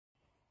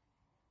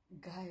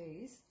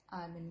Guys,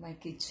 I'm in my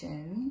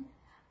kitchen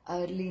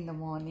early in the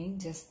morning.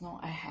 Just now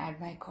I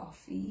had my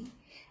coffee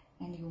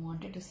and you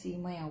wanted to see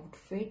my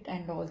outfit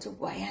and also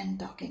why I'm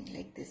talking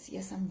like this.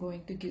 Yes, I'm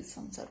going to give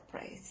some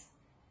surprise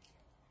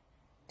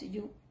to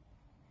you.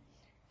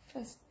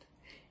 First,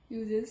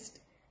 you just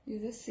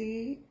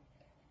see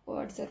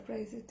what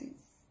surprise it is.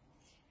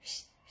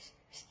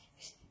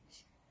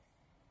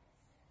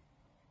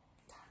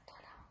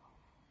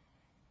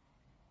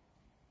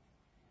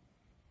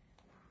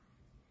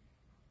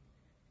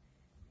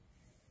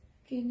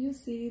 Can you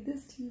see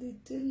this little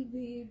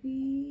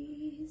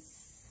babies?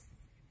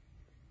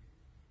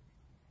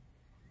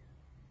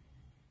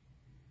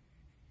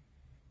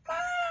 Meow.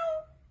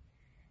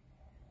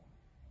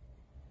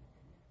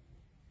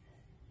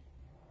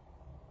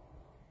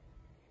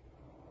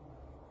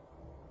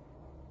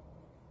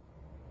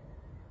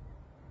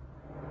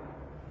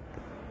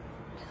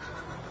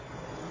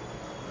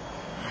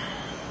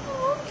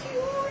 Oh,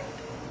 cute.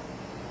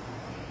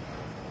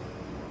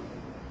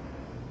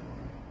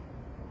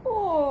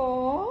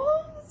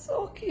 Oh,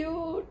 so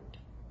cute.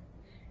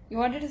 You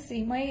wanted to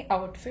see my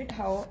outfit?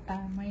 How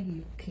am I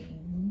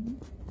looking?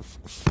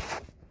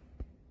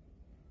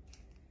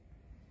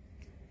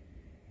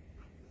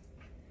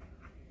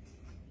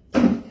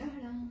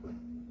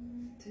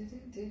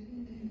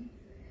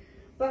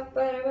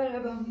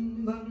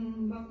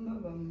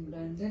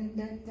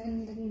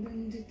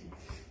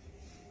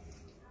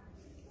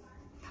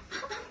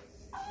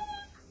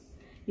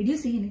 Did you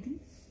see anything?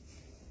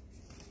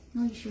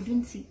 No, you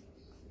shouldn't see.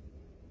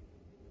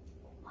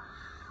 Wow.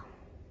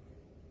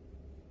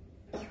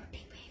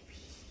 Cutie baby.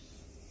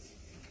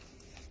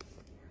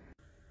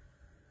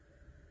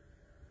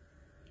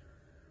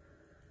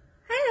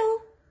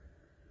 Hello.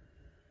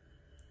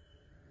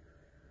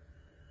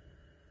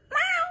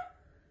 Meow.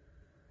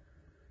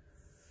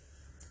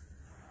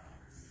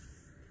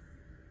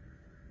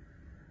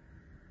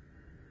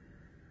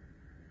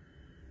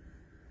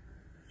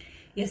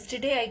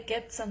 Yesterday I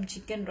kept some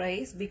chicken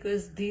rice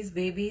because these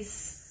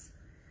babies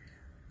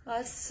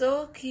are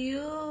so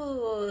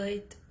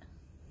cute.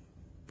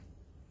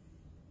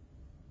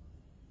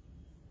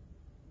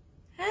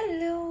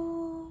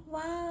 Hello.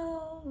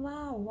 Wow,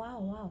 wow, wow,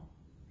 wow.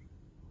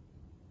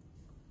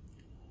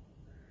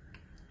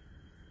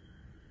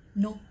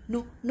 No,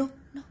 no, no,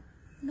 no,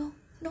 no,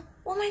 no.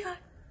 Oh my God.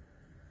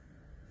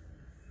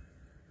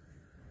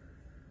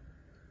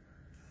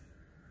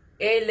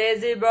 Hey,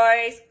 lazy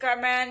boys,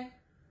 come on.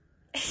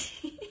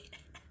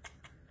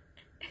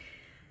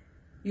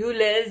 You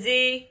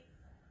lazy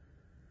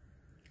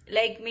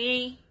like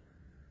me?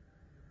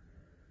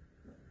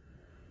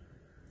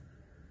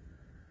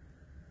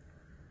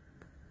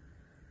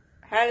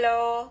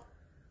 Hello?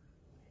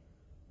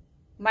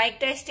 Mic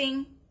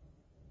testing.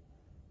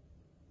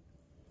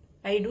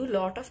 I do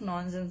lot of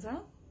nonsense, huh?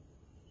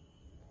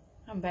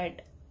 I'm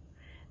bad.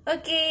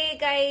 Okay,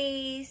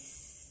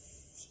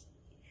 guys.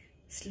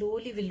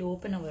 Slowly we'll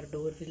open our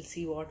door. We'll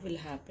see what will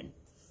happen.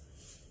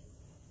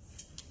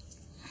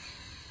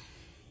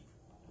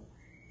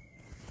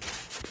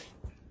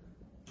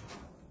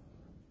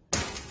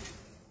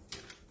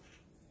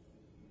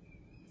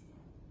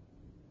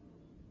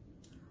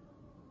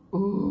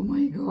 Oh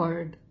my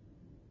God.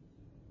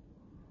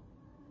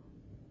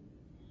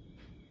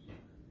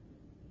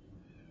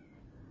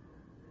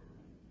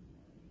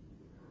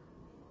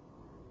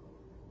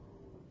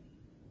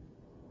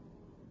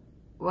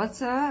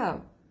 What's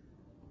up?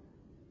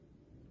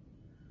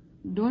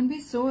 Don't be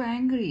so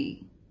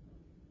angry.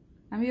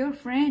 I'm your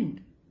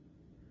friend.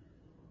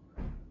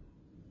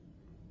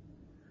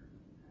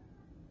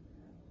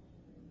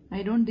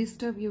 I don't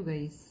disturb you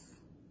guys.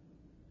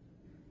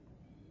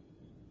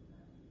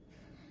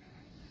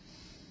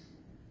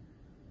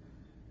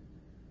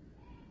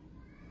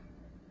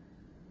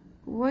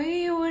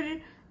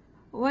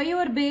 Why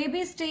your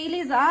baby's tail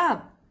is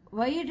up?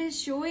 Why it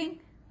is showing?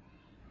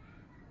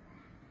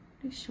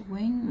 It is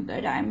showing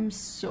that I'm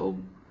so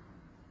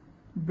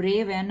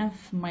brave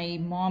enough. My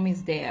mom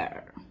is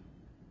there.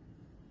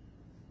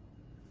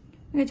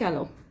 Okay,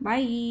 chalo.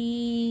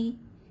 Bye.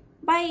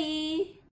 Bye.